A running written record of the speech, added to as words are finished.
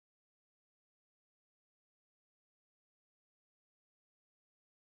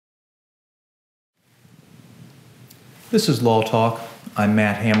This is Law Talk. I'm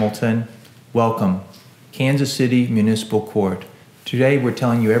Matt Hamilton. Welcome, Kansas City Municipal Court. Today we're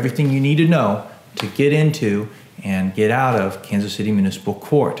telling you everything you need to know to get into and get out of Kansas City Municipal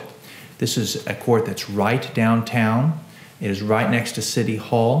Court. This is a court that's right downtown. It is right next to City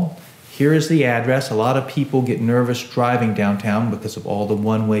Hall. Here is the address. A lot of people get nervous driving downtown because of all the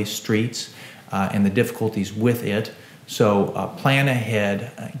one-way streets and the difficulties with it. So plan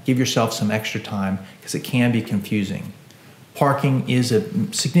ahead, give yourself some extra time because it can be confusing. Parking is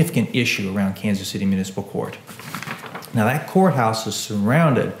a significant issue around Kansas City Municipal Court. Now that courthouse is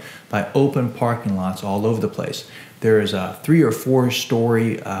surrounded by open parking lots all over the place. There is a 3 or 4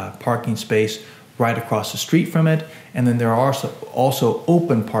 story parking space right across the street from it, and then there are also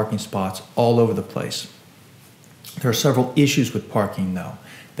open parking spots all over the place. There are several issues with parking though.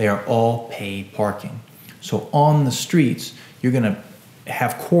 They are all paid parking. So on the streets, you're going to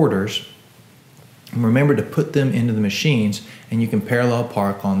have quarters. And remember to put them into the machines, and you can parallel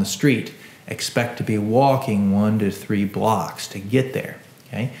park on the street. Expect to be walking 1 to 3 blocks to get there.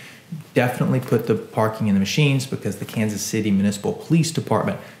 Okay? Definitely put the parking in the machines because the Kansas City Municipal Police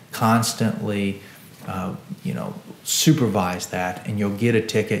Department constantly supervise that, and you'll get a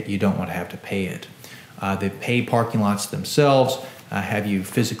ticket. You don't want to have to pay it. The pay parking lots themselves have you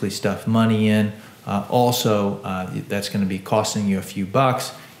physically stuff money in. That's going to be costing you a few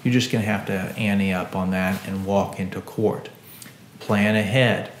bucks. You're just going to have to ante up on that and walk into court. Plan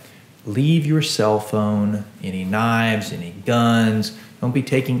ahead. Leave your cell phone, any knives, any guns. Don't be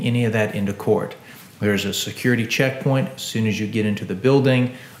taking any of that into court. There's a security checkpoint. As soon as you get into the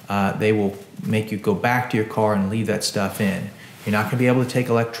building, they will make you go back to your car and leave that stuff in. You're not going to be able to take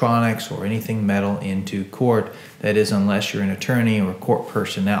electronics or anything metal into court. That is, unless you're an attorney or court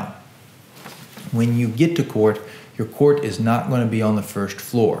personnel. When you get to court, your court is not going to be on the first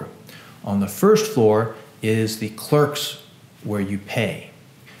floor. On the first floor is the clerk's where you pay.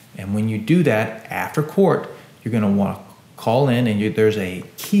 And when you do that after court, you're going to want to call in, and there's a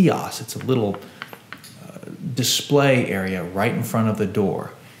kiosk. It's a little display area right in front of the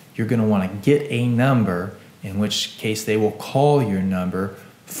door. You're going to want to get a number, in which case they will call your number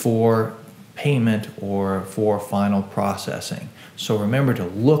for payment or for final processing. So remember to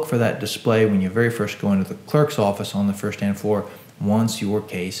look for that display when you very first go into the clerk's office on the first-hand floor once your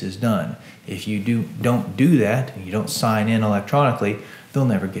case is done. If you don't do that, and you don't sign in electronically, they'll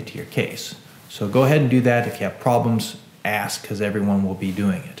never get to your case. So go ahead and do that. If you have problems, ask, because everyone will be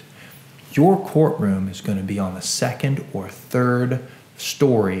doing it. Your courtroom is going to be on the 2nd or 3rd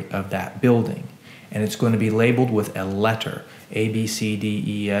story of that building, and it's going to be labeled with a letter, A, B, C, D,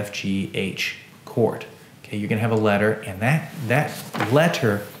 E, F, G, H, court. Okay, you're going to have a letter, and that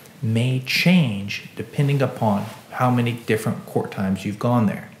letter may change depending upon how many different court times you've gone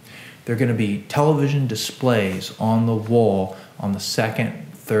there. There are going to be television displays on the wall on the 2nd,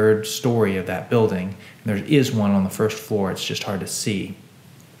 3rd story of that building. And there is one on the 1st floor. It's just hard to see.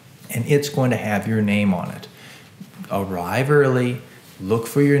 And it's going to have your name on it. Arrive early, look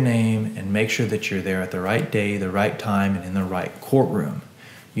for your name, and make sure that you're there at the right day, the right time, and in the right courtroom.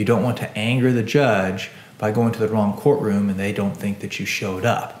 You don't want to anger the judge by going to the wrong courtroom and they don't think that you showed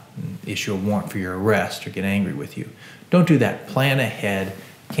up, and issue a warrant for your arrest or get angry with you. Don't do that. Plan ahead.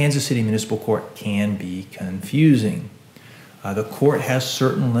 Kansas City Municipal Court can be confusing. The court has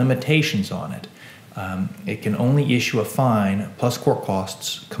certain limitations on it. It can only issue a fine plus court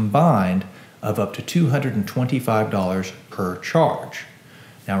costs combined of up to $225 per charge.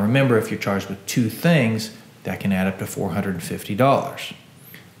 Now remember, if you're charged with 2 things, that can add up to $450.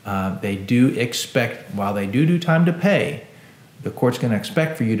 They do expect, while they do time to pay, the court's going to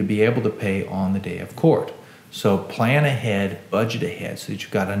expect for you to be able to pay on the day of court. So plan ahead, budget ahead, so that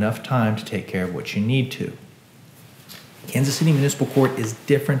you've got enough time to take care of what you need to. Kansas City Municipal Court is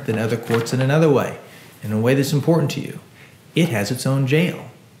different than other courts in another way, in a way that's important to you. It has its own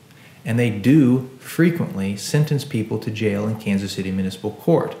jail, and they do frequently sentence people to jail in Kansas City Municipal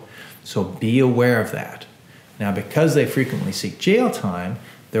Court. So be aware of that. Now, because they frequently seek jail time,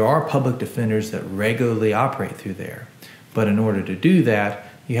 there are public defenders that regularly operate through there. But in order to do that,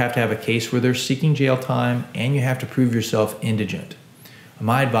 you have to have a case where they're seeking jail time, and you have to prove yourself indigent.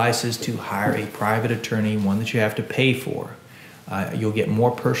 My advice is to hire a private attorney, one that you have to pay for. You'll get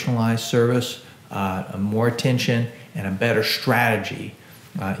more personalized service, more attention, and a better strategy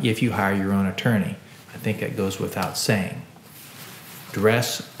if you hire your own attorney. I think that goes without saying.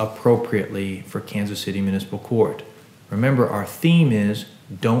 Dress appropriately for Kansas City Municipal Court. Remember, our theme is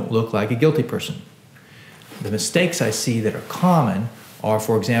don't look like a guilty person. The mistakes I see that are common are,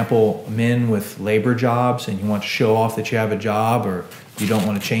 for example, men with labor jobs, and you want to show off that you have a job, or you don't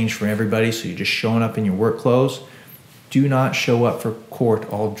want to change for everybody, so you're just showing up in your work clothes. Do not show up for court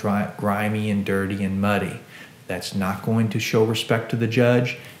all grimy and dirty and muddy. That's not going to show respect to the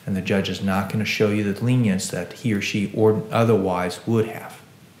judge, and the judge is not going to show you the lenience that he or she or otherwise would have.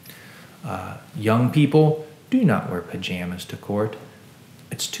 Young people, do not wear pajamas to court.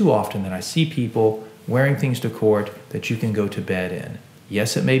 It's too often that I see people wearing things to court that you can go to bed in.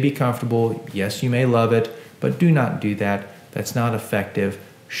 Yes, it may be comfortable. Yes, you may love it, but do not do that. That's not effective.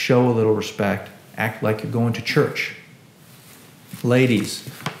 Show a little respect. Act like you're going to church. Ladies,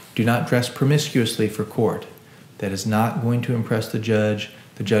 do not dress promiscuously for court. That is not going to impress the judge.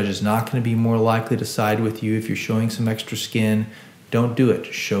 The judge is not going to be more likely to side with you if you're showing some extra skin. Don't do it.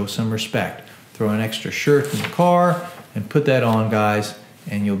 Show some respect. Throw an extra shirt in the car and put that on, guys,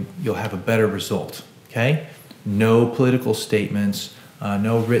 and you'll have a better result. Okay? No political statements,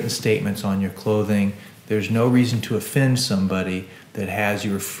 no written statements on your clothing. There's no reason to offend somebody that has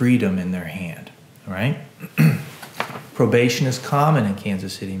your freedom in their hand. All right? Probation is common in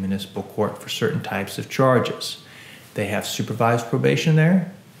Kansas City Municipal Court for certain types of charges. They have supervised probation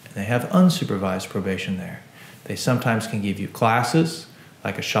there, and they have unsupervised probation there. They sometimes can give you classes,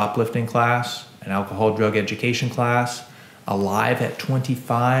 like a shoplifting class, an alcohol drug education class. Alive at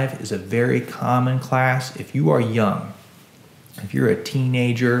 25 is a very common class. If you are young, if you're a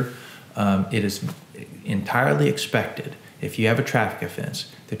teenager, it is entirely expected, if you have a traffic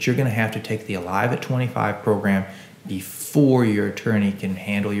offense, that you're going to have to take the Alive at 25 program before your attorney can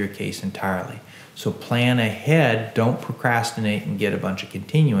handle your case entirely. So plan ahead. Don't procrastinate and get a bunch of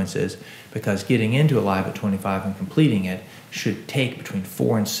continuances, because getting into Alive at 25 and completing it should take between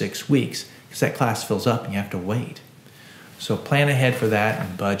 4 and 6 weeks, because that class fills up and you have to wait. So plan ahead for that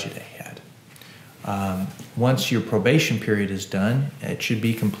and budget ahead. Once your probation period is done, it should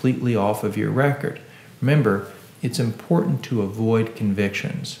be completely off of your record. Remember, it's important to avoid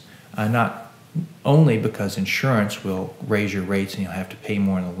convictions, not only because insurance will raise your rates and you'll have to pay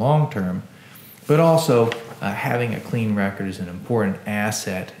more in the long term, but also having a clean record is an important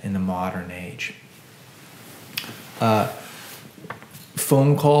asset in the modern age.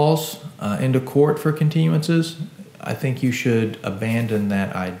 Phone calls into court for continuances, I think you should abandon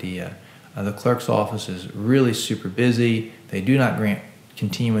that idea. The clerk's office is really super busy. They do not grant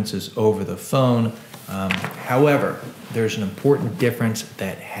continuances over the phone. However, there's an important difference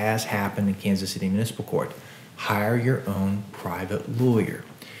that has happened in Kansas City Municipal Court. Hire your own private lawyer.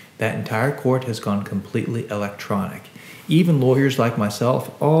 That entire court has gone completely electronic. Even lawyers like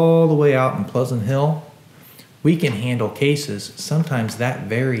myself, all the way out in Pleasant Hill, we can handle cases sometimes that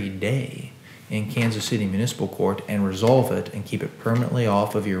very day in Kansas City Municipal Court and resolve it and keep it permanently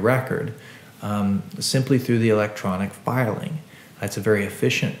off of your record simply through the electronic filing. It's a very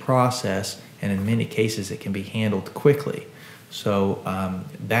efficient process, and in many cases it can be handled quickly. So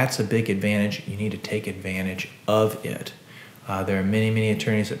that's a big advantage. You need to take advantage of it. There are many, many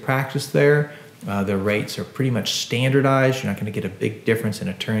attorneys that practice there. Their rates are pretty much standardized. You're not going to get a big difference in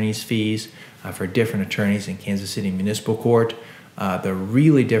attorneys' fees for different attorneys in Kansas City Municipal Court. The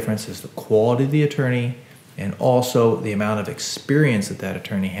really difference is the quality of the attorney and also the amount of experience that that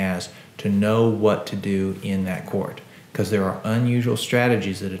attorney has to know what to do in that court, because there are unusual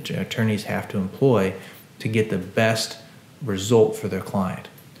strategies that attorneys have to employ to get the best result for their client.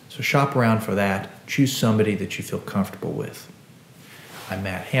 So shop around for that. Choose somebody that you feel comfortable with. I'm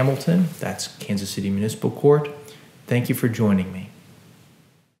Matt Hamilton. That's Kansas City Municipal Court. Thank you for joining me.